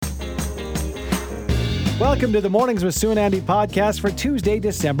Welcome to the Mornings with Sue and Andy podcast for Tuesday,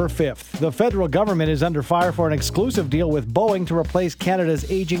 December 5th. The federal government is under fire for an exclusive deal with Boeing to replace Canada's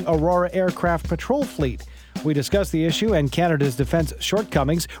aging Aurora aircraft patrol fleet. We discuss the issue and Canada's defense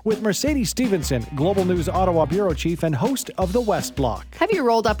shortcomings with Mercedes Stephenson, Global News Ottawa bureau chief and host of The West Block. Have you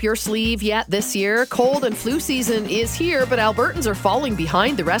rolled up your sleeve yet this year? Cold and flu season is here, but Albertans are falling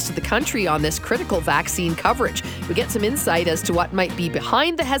behind the rest of the country on this critical vaccine coverage. We get some insight as to what might be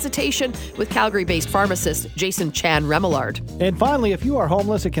behind the hesitation with Calgary-based pharmacist Jason Chan-Remillard. And finally, if you are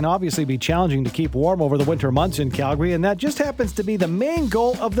homeless, it can obviously be challenging to keep warm over the winter months in Calgary, and that just happens to be the main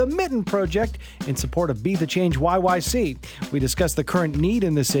goal of the Mitten Project in support of Be the Change YYC. We discuss the current need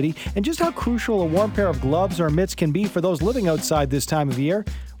in the city and just how crucial a warm pair of gloves or mitts can be for those living outside this time of year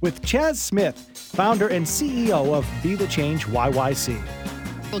with Chaz Smith, founder and CEO of Be the Change YYC.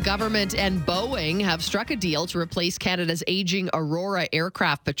 The government and Boeing have struck a deal to replace Canada's aging Aurora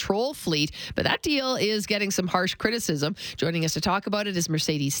aircraft patrol fleet, but that deal is getting some harsh criticism. Joining us to talk about it is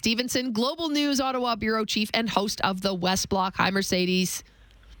Mercedes Stephenson, Global News Ottawa bureau chief and host of The West Block. Hi, Mercedes.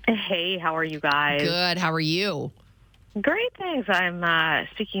 Hey, how are you guys? Good. How are you? Great, thanks. I'm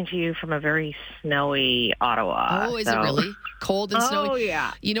speaking to you from a very snowy Ottawa. Oh, is it really? Cold and snowy? Oh,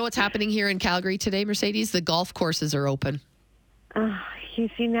 yeah. You know what's happening here in Calgary today, Mercedes? The golf courses are open. You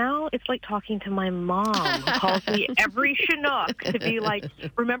see, now it's like talking to my mom, who calls me every Chinook to be like,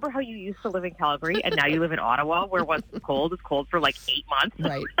 remember how you used to live in Calgary and now you live in Ottawa, where once it's cold for like 8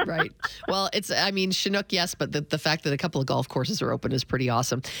 months? Right. Well, Chinook, yes, but the fact that a couple of golf courses are open is pretty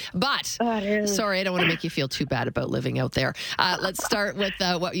awesome. But, sorry, I don't want to make you feel too bad about living out there. Let's start with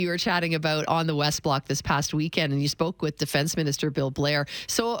what you were chatting about on the West Block this past weekend, and you spoke with Defense Minister Bill Blair.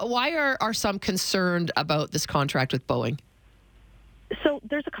 So why are some concerned about this contract with Boeing? So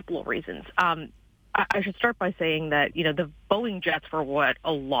there's a couple of reasons. I should start by saying that, the Boeing jets were what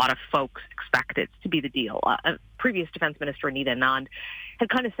a lot of folks expected to be the deal. Previous Defense Minister Anita Anand had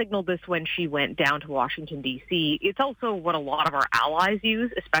kind of signaled this when she went down to Washington, D.C. It's also what a lot of our allies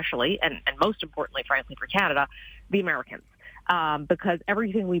use, especially, and most importantly, frankly, for Canada, the Americans. Because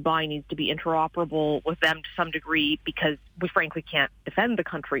everything we buy needs to be interoperable with them to some degree because we frankly can't defend the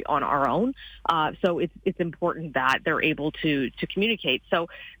country on our own. So it's important that they're able to communicate. So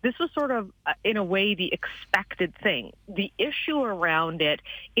this was sort of, in a way, the expected thing. The issue around it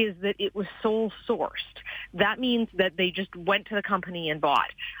is that it was sole sourced. That means that they just went to the company and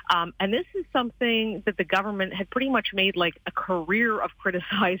bought. And this is something that the government had pretty much made like a career of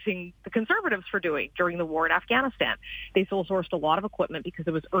criticizing the Conservatives for doing during the war in Afghanistan. They sole sourced a lot of equipment because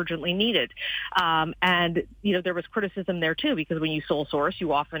it was urgently needed. And, there was criticism there too, because when you sole source,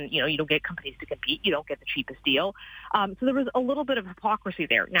 you often, you don't get companies to compete. You don't get the cheapest deal. So there was a little bit of hypocrisy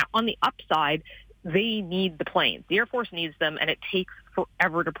there. Now, on the upside, they need the planes. The Air Force needs them, and it takes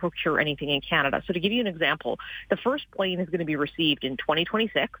forever to procure anything in Canada. So to give you an example, the first plane is going to be received in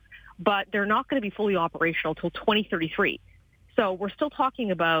 2026, but they're not going to be fully operational till 2033. So we're still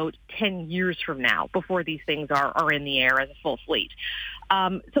talking about 10 years from now before these things are in the air as a full fleet.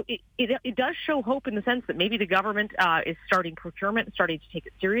 So it does show hope in the sense that maybe the government is starting procurement and starting to take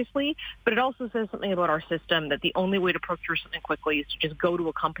it seriously, but it also says something about our system that the only way to procure something quickly is to just go to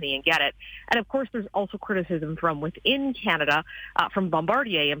a company and get it. And of course, there's also criticism from within Canada, from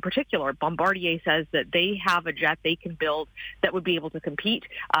Bombardier in particular. Bombardier says that they have a jet they can build that would be able to compete.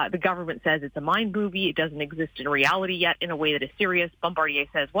 The government says it's a mind movie. It doesn't exist in reality yet in a way that is serious. Bombardier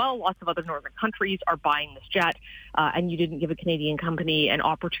says, well, lots of other northern countries are buying this jet, and you didn't give a Canadian company an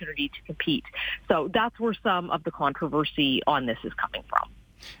opportunity to compete. So that's where some of the controversy on this is coming from.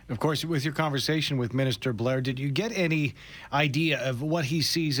 Of course, with your conversation with Minister Blair, did you get any idea of what he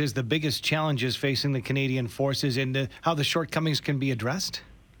sees as the biggest challenges facing the Canadian forces and how the shortcomings can be addressed?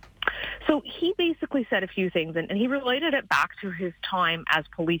 So he basically said a few things, and he related it back to his time as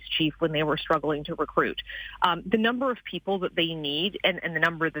police chief when they were struggling to recruit. The number of people that they need and the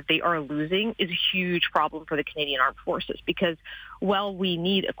number that they are losing is a huge problem for the Canadian Armed Forces because, while we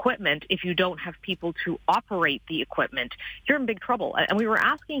need equipment, if you don't have people to operate the equipment, you're in big trouble. And we were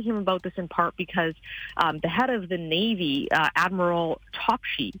asking him about this in part because the head of the Navy, Admiral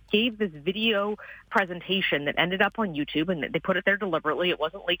Topshee, gave this video presentation that ended up on YouTube, and they put it there deliberately. It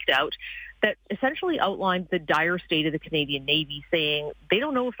wasn't leaked out. That essentially outlined the dire state of the Canadian Navy, saying they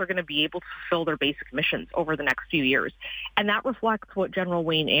don't know if they're going to be able to fulfill their basic missions over the next few years. And that reflects what General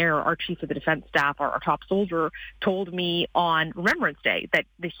Wayne Eyre, our chief of the defense staff, our top soldier, told me on, remember Remembrance Day, that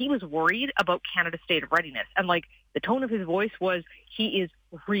he was worried about Canada's state of readiness. And like the tone of his voice was, he is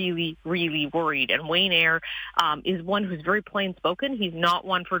really, really worried. And Wayne Eyre is one who's very plain spoken. He's not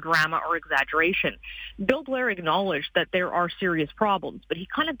one for drama or exaggeration. Bill Blair acknowledged that there are serious problems, but he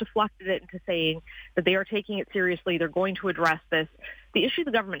kind of deflected it into saying that they are taking it seriously. They're going to address this. The issue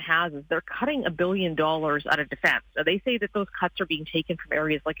the government has is they're cutting $1 billion out of defense. So they say that those cuts are being taken from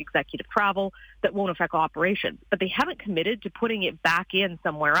areas like executive travel that won't affect operations, but they haven't committed to putting it back in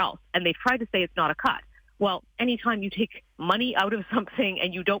somewhere else. And they've tried to say it's not a cut. Well, anytime you take money out of something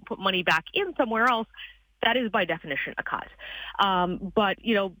and you don't put money back in somewhere else, that is by definition a cut. But,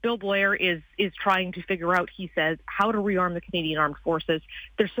 Bill Blair is trying to figure out, he says, how to rearm the Canadian Armed Forces.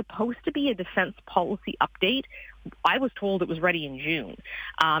 There's supposed to be a defense policy update. I was told it was ready in June.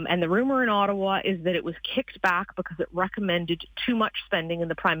 And the rumor in Ottawa is that it was kicked back because it recommended too much spending, and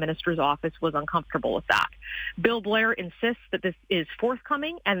the Prime Minister's office was uncomfortable with that. Bill Blair insists that this is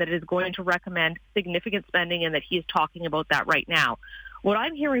forthcoming and that it is going to recommend significant spending, and that he is talking about that right now. What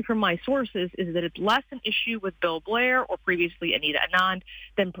I'm hearing from my sources is that it's less an issue with Bill Blair or previously Anita Anand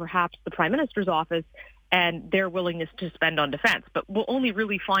than perhaps the Prime Minister's office and their willingness to spend on defense. But we'll only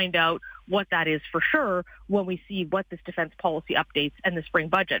really find out what that is for sure when we see what this defense policy updates and the spring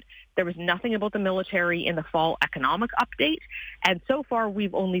budget. There was nothing about the military in the fall economic update, and so far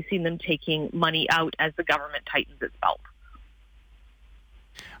we've only seen them taking money out as the government tightens its belt.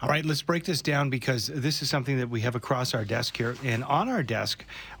 All right, let's break this down, because this is something that we have across our desk here. And on our desk,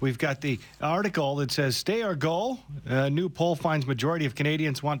 we've got the article that says, "Stay or Go." A new poll finds majority of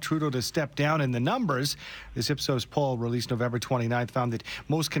Canadians want Trudeau to step down. And the numbers, this Ipsos poll released November 29th, found that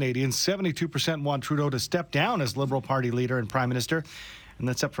most Canadians, 72%, want Trudeau to step down as Liberal Party leader and Prime Minister. And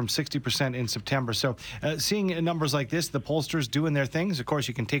that's up from 60% in September. So seeing numbers like this, the pollsters doing their things. Of course,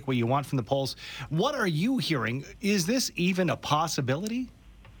 you can take what you want from the polls. What are you hearing? Is this even a possibility?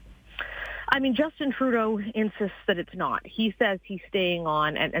 I mean, Justin Trudeau insists that it's not. He says he's staying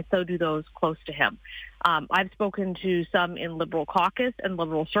on, and so do those close to him. I've spoken to some in Liberal caucus and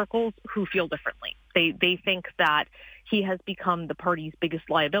Liberal circles who feel differently. They think that he has become the party's biggest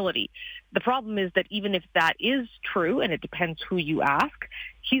liability. The problem is that even if that is true, and it depends who you ask,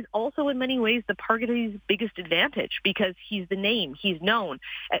 he's also in many ways the party's biggest advantage, because he's the name, he's known.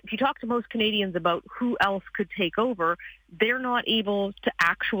 If you talk to most Canadians about who else could take over, they're not able to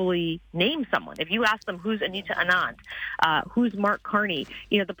actually name someone. If you ask them who's Anita Anand, who's Mark Carney,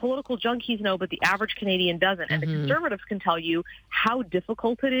 the political junkies know, but the average Canadian doesn't. And the Conservatives can tell you how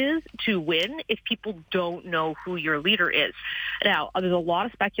difficult it is to win if people don't know who your leader is. Now, there's a lot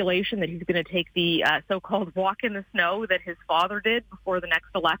of speculation that he's going to take the so-called walk in the snow that his father did before the next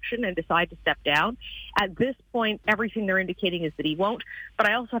election and decide to step down. At this point, everything they're indicating is that he won't. But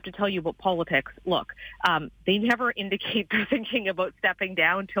I also have to tell you about politics. Look, they never indicate they're thinking about stepping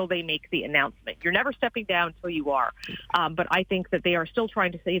down until they make the announcement. You're never stepping down until you are. But I think that they are still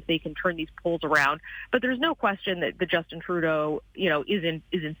trying to see if they can turn these polls around. But there's no question that Justin Trudeau, is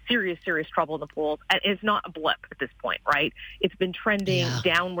in serious trouble in the polls. And it's not a blip at this point, right? It's been trending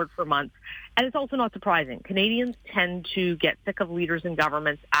downward for months. And it's also not surprising. Canadians tend to get sick of leaders in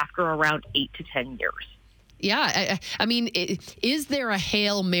governments after around 8 to 10 years. Yeah, I mean, is there a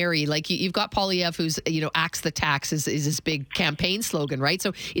Hail Mary? Like you've got Poilievre, who's, axe the tax is his big campaign slogan, right?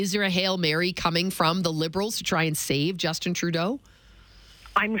 So is there a Hail Mary coming from the Liberals to try and save Justin Trudeau?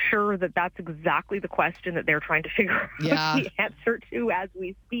 I'm sure that that's exactly the question that they're trying to figure out the answer to as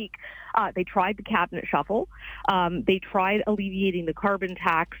we speak. They tried the cabinet shuffle. They tried alleviating the carbon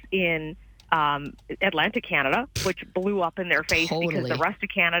tax in Atlantic Canada, which blew up in their face because the rest of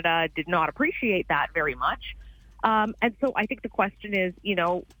Canada did not appreciate that very much. And so I think the question is,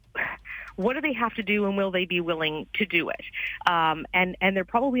 what do they have to do, and will they be willing to do it? And they're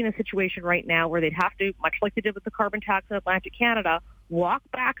probably in a situation right now where they'd have to, much like they did with the carbon tax in Atlantic Canada, walk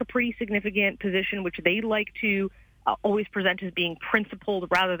back a pretty significant position, which they like to always present as being principled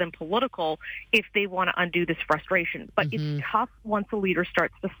rather than political, if they want to undo this frustration. But it's tough once a leader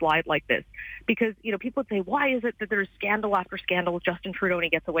starts to slide like this, because people would say, why is it that there's scandal after scandal with Justin Trudeau and he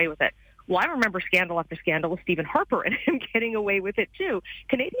gets away with it? Well, I remember scandal after scandal with Stephen Harper and him getting away with it too.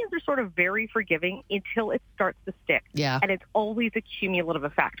 Canadians are sort of very forgiving until it starts to stick. Yeah. And it's always a cumulative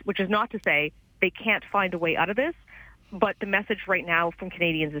effect, which is not to say they can't find a way out of this. But the message right now from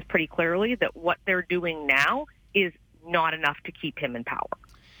Canadians is pretty clearly that what they're doing now is not enough to keep him in power.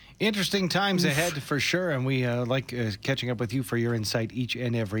 Interesting times ahead for sure, and we like catching up with you for your insight each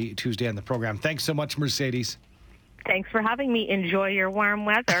and every Tuesday on the program. Thanks so much, Mercedes. Thanks for having me. Enjoy your warm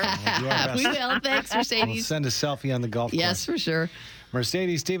weather. We will. Thanks, Mercedes. I'll send a selfie on the golf course. Yes, for sure.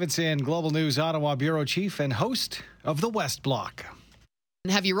 Mercedes Stephenson, Global News Ottawa Bureau Chief and host of the West Block.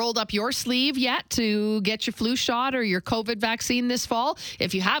 Have you rolled up your sleeve yet to get your flu shot or your COVID vaccine this fall?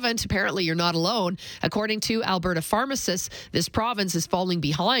 If you haven't, apparently you're not alone. According to Alberta Pharmacists, this province is falling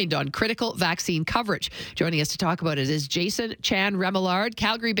behind on critical vaccine coverage. Joining us to talk about it is Jason Chan-Remillard,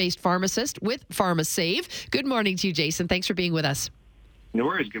 Calgary-based pharmacist with PharmaSave. Good morning to you, Jason. Thanks for being with us. No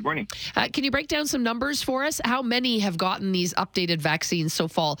worries. Good morning. Can you break down some numbers for us? How many have gotten these updated vaccines so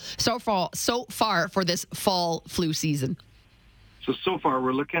far for this fall flu season? So far,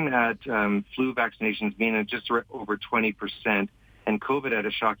 we're looking at flu vaccinations being at just over 20%, and COVID at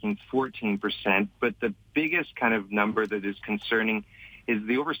a shocking 14%. But the biggest kind of number that is concerning is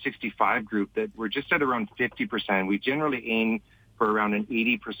the over 65 group, that we're just at around 50%. We generally aim for around an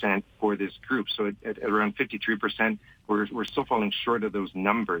 80% for this group. So at around 53%, we're still falling short of those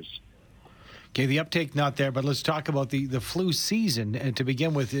numbers. Okay, the uptake not there, but let's talk about the flu season. And to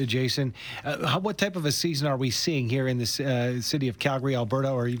begin with, Jason, what type of a season are we seeing here in this city of Calgary, Alberta,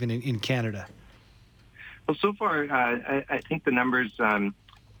 or even in Canada? Well, so far, I think the numbers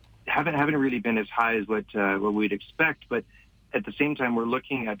haven't really been as high as what we'd expect. But at the same time, we're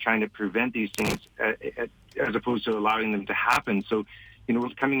looking at trying to prevent these things as opposed to allowing them to happen. So, we're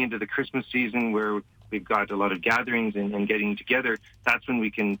coming into the Christmas season where we've got a lot of gatherings and getting together. That's when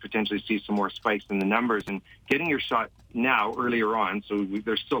we can potentially see some more spikes in the numbers. And getting your shot now, earlier on, so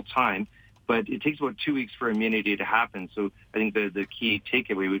there's still time, but it takes about 2 weeks for immunity to happen. So I think the key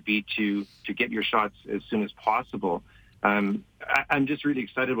takeaway would be to get your shots as soon as possible. I'm just really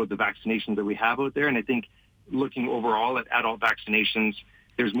excited about the vaccinations that we have out there. And I think looking overall at adult vaccinations,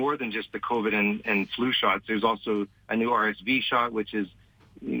 there's more than just the COVID and flu shots. There's also a new RSV shot, which is,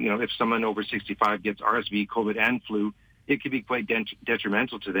 if someone over 65 gets RSV, COVID, and flu, it could be quite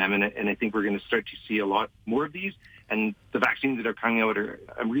detrimental to them. And I think we're going to start to see a lot more of these. And the vaccines that are coming out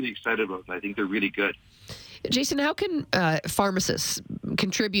I'm really excited about them. I think they're really good. Jason, how can pharmacists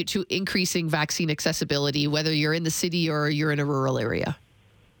contribute to increasing vaccine accessibility, whether you're in the city or you're in a rural area?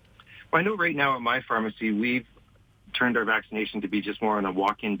 Well, I know right now at my pharmacy, we've turned our vaccination to be just more on a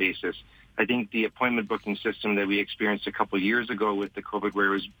walk-in basis. I think the appointment booking system that we experienced a couple of years ago with the COVID, where it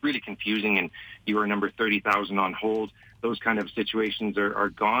was really confusing and you were number 30,000 on hold, those kind of situations are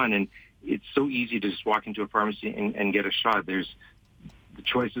gone. And it's so easy to just walk into a pharmacy and get a shot. There's the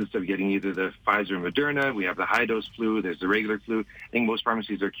choices of getting either the Pfizer and Moderna. We have the high-dose flu. There's the regular flu. I think most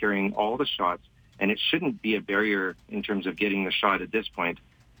pharmacies are carrying all the shots, and it shouldn't be a barrier in terms of getting the shot at this point.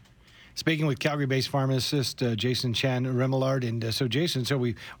 Speaking with Calgary-based pharmacist Jason Chan-Remillard, and so Jason,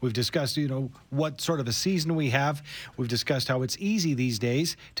 we've discussed what sort of a season we have. We've discussed how it's easy these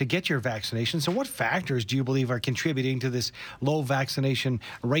days to get your vaccination. So what factors do you believe are contributing to this low vaccination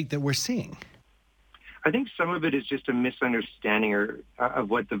rate that we're seeing? I think some of it is just a misunderstanding of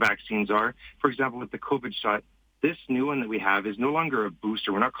what the vaccines are. For example, with the COVID shot, this new one that we have is no longer a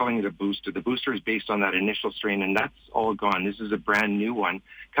booster. We're not calling it a booster. The booster is based on that initial strain, and that's all gone. This is a brand new one.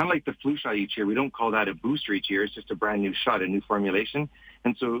 Kind of like the flu shot each year. We don't call that a booster each year. It's just a brand new shot, a new formulation.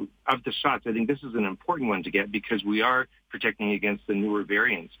 And so of the shots, I think this is an important one to get because we are protecting against the newer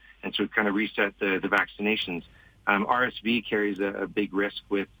variants. And so it kind of reset the vaccinations. RSV carries a big risk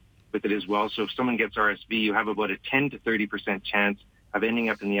with it as well. So if someone gets RSV, you have about a 10 to 30% chance of ending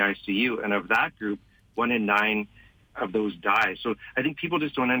up in the ICU. And of that group, 1 in 9 of those die. So I think people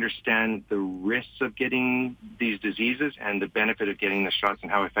just don't understand the risks of getting these diseases and the benefit of getting the shots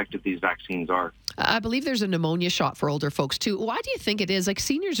and how effective these vaccines are. I believe there's a pneumonia shot for older folks too. Why do you think it is? Like,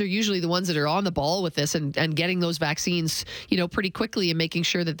 seniors are usually the ones that are on the ball with this and getting those vaccines, pretty quickly and making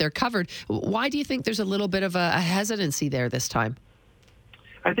sure that they're covered. Why do you think there's a little bit of a hesitancy there this time?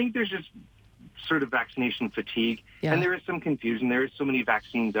 I think there's just sort of vaccination fatigue, and there is some confusion. There is so many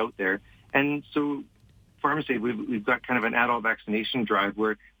vaccines out there. And so pharmacy, we've got kind of an adult vaccination drive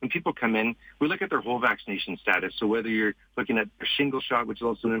where when people come in, we look at their whole vaccination status. So whether you're looking at a shingle shot, which is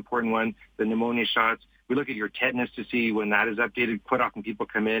also an important one, the pneumonia shots, we look at your tetanus to see when that is updated. Quite often people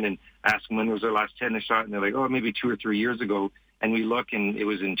come in and ask them when was their last tetanus shot, and they're like, maybe 2 or 3 years ago. And we look, and it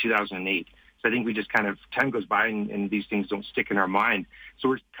was in 2008. So I think we just kind of, time goes by and these things don't stick in our mind. So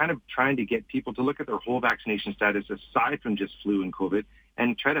we're kind of trying to get people to look at their whole vaccination status aside from just flu and COVID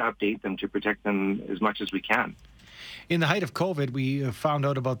and try to update them to protect them as much as we can. In the height of COVID, we found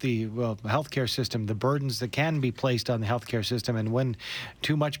out about the healthcare system, the burdens that can be placed on the healthcare system, and when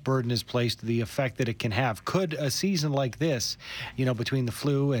too much burden is placed, the effect that it can have. Could a season like this, between the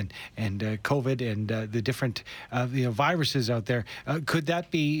flu and COVID and the different viruses out there, could that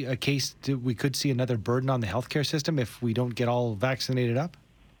be a case that we could see another burden on the healthcare system if we don't get all vaccinated up?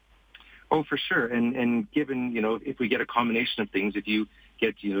 Oh, for sure. And given, if we get a combination of things, if you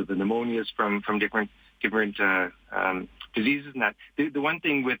get, the pneumonias from different diseases and that. The one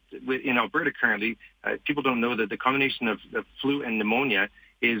thing with in Alberta currently, people don't know that the combination of flu and pneumonia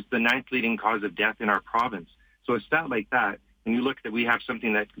is the 9th leading cause of death in our province. So a stat like that, and you look that we have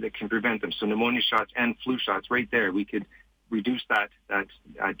something that can prevent them. So pneumonia shots and flu shots right there, we could reduce that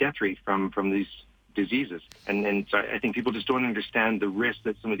death rate from these diseases. And so I think people just don't understand the risk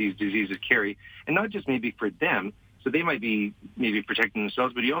that some of these diseases carry, and not just maybe for them. So they might be maybe protecting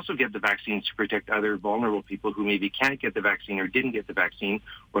themselves, but you also get the vaccines to protect other vulnerable people who maybe can't get the vaccine or didn't get the vaccine,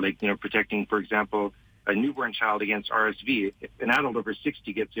 or protecting, for example, a newborn child against RSV. If an adult over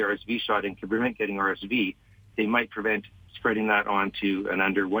 60 gets the RSV shot and can prevent getting RSV, they might prevent spreading that on to an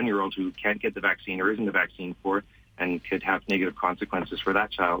under 1-year-old who can't get the vaccine or isn't the vaccine for, and could have negative consequences for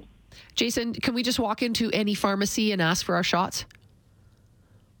that child. Jason, can we just walk into any pharmacy and ask for our shots?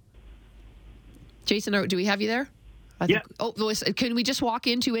 Jason, do we have you there? Yeah. Can we just walk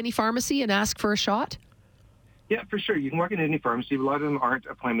into any pharmacy and ask for a shot? Yeah, for sure. You can walk into any pharmacy. A lot of them aren't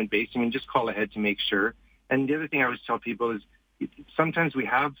appointment-based. Just call ahead to make sure. And the other thing I always tell people is sometimes we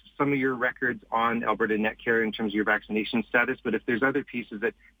have some of your records on Alberta Netcare in terms of your vaccination status, but if there's other pieces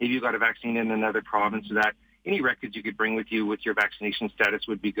that maybe you got a vaccine in another province or that, any records you could bring with you with your vaccination status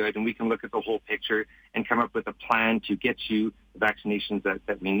would be good, and we can look at the whole picture and come up with a plan to get you the vaccinations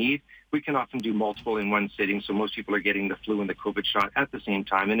that we need. We can often do multiple in one sitting, so most people are getting the flu and the COVID shot at the same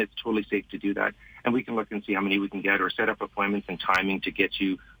time, and it's totally safe to do that. And we can look and see how many we can get or set up appointments and timing to get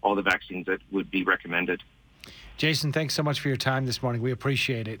you all the vaccines that would be recommended. Jason, thanks so much for your time this morning. We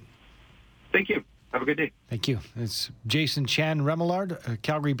appreciate it. Thank you. Have a good day. Thank you. It's Jason Chan-Remillard, a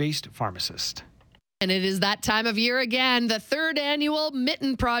Calgary-based pharmacist. And it is that time of year again. The 3rd annual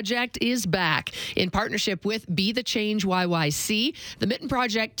Mitten Project is back. In partnership with Be the Change YYC, the Mitten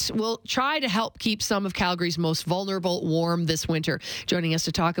Project will try to help keep some of Calgary's most vulnerable warm this winter. Joining us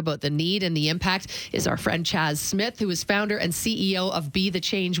to talk about the need and the impact is our friend Chaz Smith, who is founder and CEO of Be the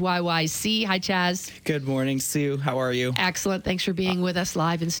Change YYC. Hi, Chaz. Good morning, Sue. How are you? Excellent. Thanks for being with us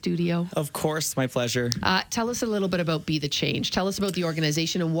live in studio. Of course, my pleasure. Tell us a little bit about Be the Change. Tell us about the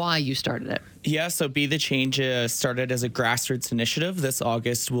organization and why you started it. Yeah, so Be the Change started as a grassroots initiative. This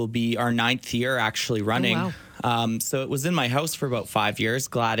August will be our 9th year actually running. Oh, wow. So it was in my house for about 5 years.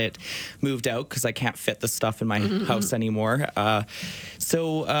 Glad it moved out because I can't fit the stuff in my house anymore.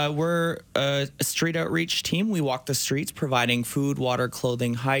 So we're a street outreach team. We walk the streets providing food, water,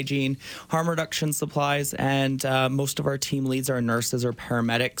 clothing, hygiene, harm reduction supplies, and most of our team leads are nurses or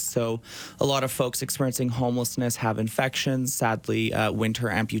paramedics. So a lot of folks experiencing homelessness have infections, sadly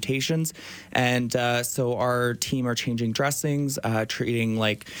winter amputations. And so our team are changing dressings, treating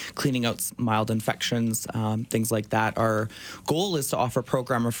cleaning out mild infections, things like that. Our goal is to offer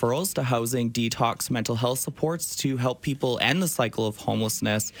program referrals to housing, detox, mental health supports to help people end the cycle of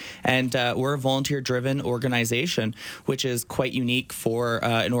homelessness. And we're a volunteer-driven organization, which is quite unique for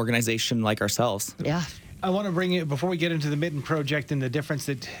an organization like ourselves. Yeah. I want to bring you, before we get into the Mitten Project and the difference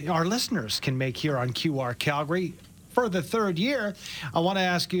that our listeners can make here on QR Calgary, for the 3rd year, I want to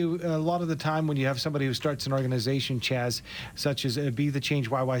ask you, a lot of the time when you have somebody who starts an organization, Chaz, such as Be the Change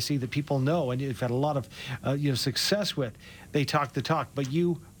YYC, that people know and you've had a lot of success with, they talk the talk, but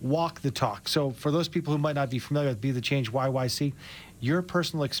you walk the talk. So for those people who might not be familiar with Be the Change YYC, your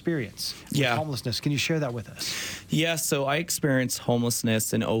personal experience with homelessness, can you share that with us? Yeah, so I experienced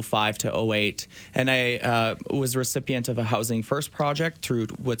homelessness in 05 to 08, and I was a recipient of a Housing First project through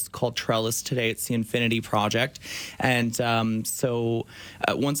what's called Trellis today. It's the Infinity Project. And so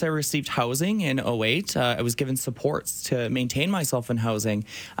once I received housing in 08, I was given supports to maintain myself in housing.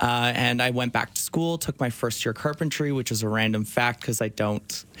 And I went back to school, took my first year carpentry, which is a random fact because I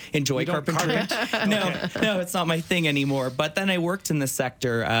don't enjoy carpentry. No, it's not my thing anymore. But then I worked in the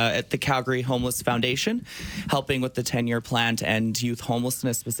sector at the Calgary Homeless Foundation, helping with the 10-year plan to end youth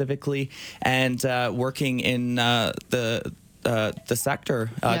homelessness specifically, and working in the sector.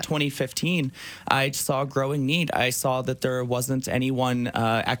 2015, I saw a growing need. I saw that there wasn't anyone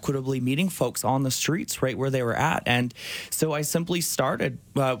equitably meeting folks on the streets right where they were at. And so I simply started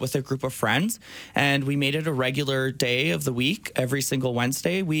with a group of friends, and we made it a regular day of the week. Every single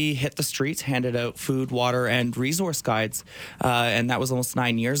Wednesday, we hit the streets, handed out food, water, and resource guides. And that was almost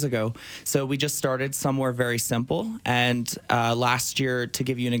 9 years ago. So we just started somewhere very simple. And last year, to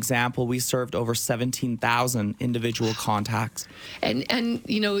give you an example, we served over 17,000 individual contacts. impacts. And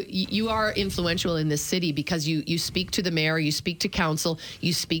you are influential in this city because you speak to the mayor, you speak to council,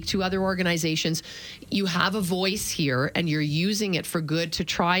 you speak to other organizations. You have a voice here, and you're using it for good to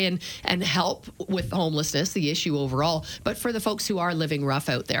try and help with homelessness, the issue overall, but for the folks who are living rough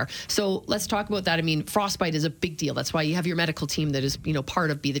out there. So let's talk about that. I mean, frostbite is a big deal. That's why you have your medical team that is,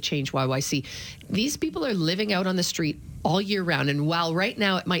 part of Be the Change YYC. These people are living out on the street all year round. And while right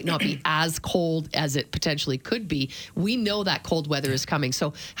now it might not be as cold as it potentially could be, we know that cold weather is coming.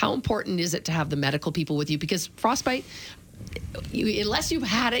 So how important is it to have the medical people with you? Because frostbite, unless you've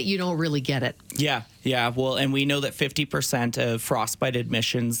had it, you don't really get it. Yeah. Well, and we know that 50% of frostbite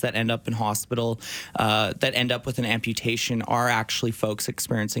admissions that end up in hospital, that end up with an amputation, are actually folks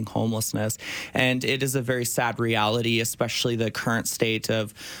experiencing homelessness. And it is a very sad reality, especially the current state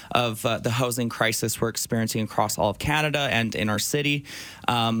of the housing crisis we're experiencing across all of Canada and in our city.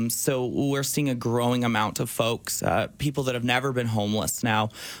 So we're seeing a growing amount of folks, people that have never been homeless now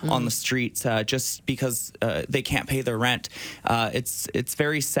on the streets just because they can't pay their rent. It's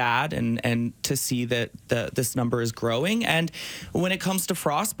very sad and to see that this number is growing. And when it comes to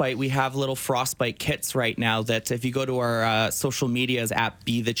frostbite, we have little frostbite kits right now that if you go to our social medias at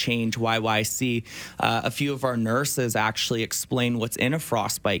Be the Change YYC, a few of our nurses actually explain what's in a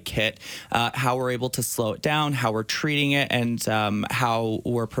frostbite kit, how we're able to slow it down, how we're treating it, and how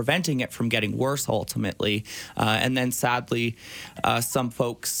we're preventing it from getting worse ultimately. And then sadly, some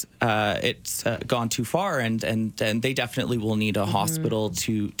folks, it's gone too far and they definitely will need a hospital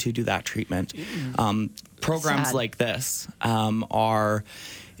to do that treatment. Programs Sad. like this are,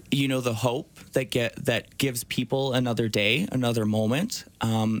 the hope that gives people another day, another moment.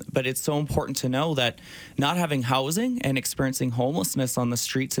 But it's so important to know that not having housing and experiencing homelessness on the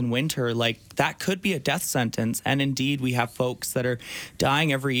streets in winter, that could be a death sentence. And indeed, we have folks that are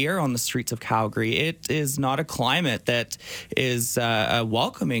dying every year on the streets of Calgary. It is not a climate that is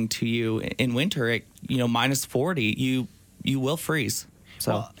welcoming to you in winter. At, minus 40, you will freeze.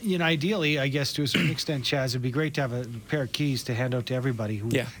 So, well, ideally, I guess to a certain extent, Chaz, it'd be great to have a pair of keys to hand out to everybody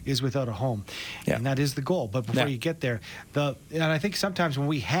who is without a home. Yeah. And that is the goal. But before you get there, and I think sometimes when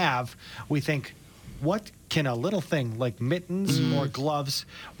we think, what can a little thing like mittens or gloves,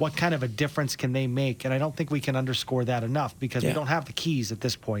 what kind of a difference can they make? And I don't think we can underscore that enough because we don't have the keys at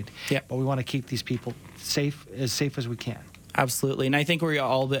this point. Yeah. But we want to keep these people safe as we can. Absolutely. And I think we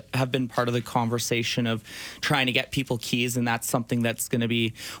all have been part of the conversation of trying to get people keys, and that's something that's going to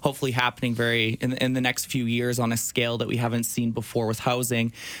be hopefully happening in the next few years on a scale that we haven't seen before with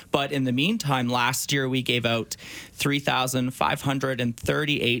housing. But in the meantime, last year we gave out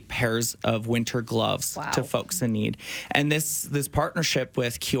 3,538 pairs of winter gloves to folks in need. And this partnership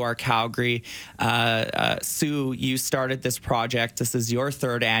with QR Calgary, Sue, you started this project. This is your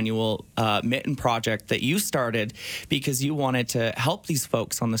third annual Mitten Project that you started because you wanted to help these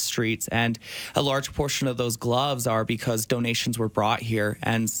folks on the streets, and a large portion of those gloves are because donations were brought here.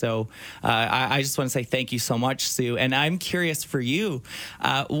 And so I just want to say thank you so much, Sue. And I'm curious for you,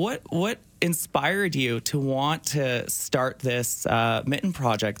 what inspired you to want to start this Mitten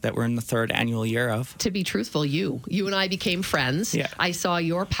Project that we're in the third annual year of? To be truthful, you and I became friends. Yeah. I saw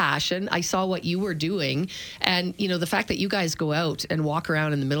your passion. I saw what you were doing. And, the fact that you guys go out and walk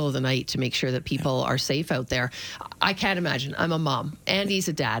around in the middle of the night to make sure that people are safe out there, I can't imagine. I'm a mom. Andy's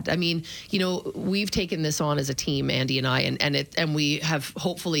a dad. I mean, we've taken this on as a team, Andy and I, and we have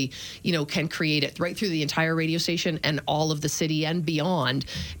hopefully, can create it right through the entire radio station and all of the city and beyond,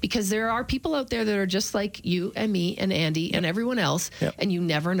 because there are people out there that are just like you and me and Andy and everyone else, and you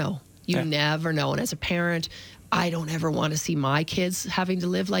never know. You never know. And as a parent, I don't ever want to see my kids having to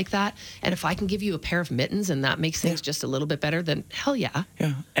live like that. And if I can give you a pair of mittens and that makes things just a little bit better, then hell yeah.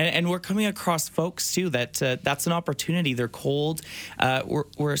 Yeah. And we're coming across folks, too, that's an opportunity. They're cold.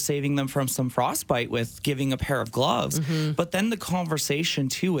 We're saving them from some frostbite with giving a pair of gloves. Mm-hmm. But then the conversation,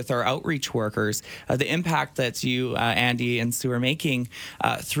 too, with our outreach workers, the impact that you, Andy and Sue, are making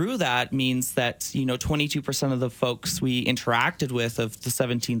through that means that, 22% of the folks we interacted with, of the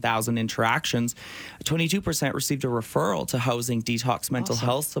 17,000 interactions, 22% received a referral to housing, detox, mental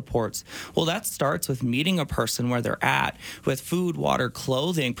health supports. Well, that starts with meeting a person where they're at with food, water,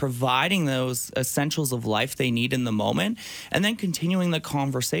 clothing, providing those essentials of life they need in the moment, and then continuing the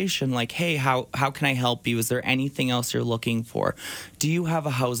conversation like, hey, how can I help you? Is there anything else you're looking for? Do you have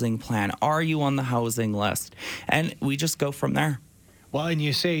a housing plan? Are you on the housing list? And we just go from there. Well, and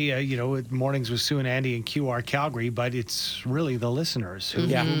you say, mornings with Sue and Andy and QR Calgary, but it's really the listeners who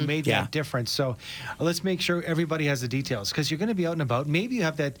made that difference. So let's make sure everybody has the details, because you're going to be out and about. Maybe you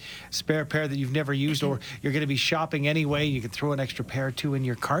have that spare pair that you've never used, or you're going to be shopping anyway. You can throw an extra pair or two in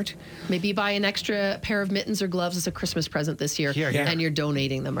your cart. Maybe you buy an extra pair of mittens or gloves as a Christmas present this year, and you're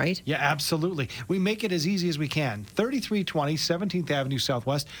donating them, right? Yeah, absolutely. We make it as easy as we can. 3320 17th Avenue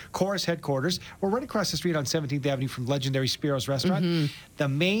Southwest, Chorus headquarters. We're right across the street on 17th Avenue from legendary Spiro's Restaurant. The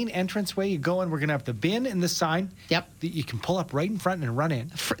main entranceway, you go in, we're going to have the bin and the sign. Yep. That you can pull up right in front and run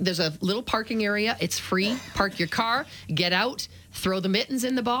in. There's a little parking area. It's free. Park your car, get out, throw the mittens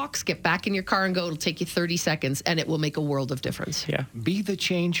in the box, get back in your car and go. It'll take you 30 seconds, and it will make a world of difference. Yeah. Be the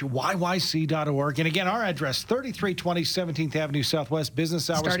Change YYC.org. And again, our address, 3320 17th Avenue Southwest, business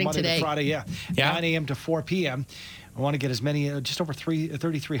hours Starting Monday today. to Friday. 9 a.m. to 4 p.m. I want to get as many, just over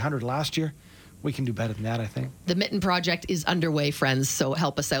 3,300 last year. We can do better than that, I think. The Mitten Project is underway, friends, so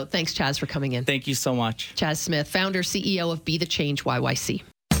help us out. Thanks, Chaz, for coming in. Thank you so much. Chaz Smith, founder, CEO of Be the Change YYC.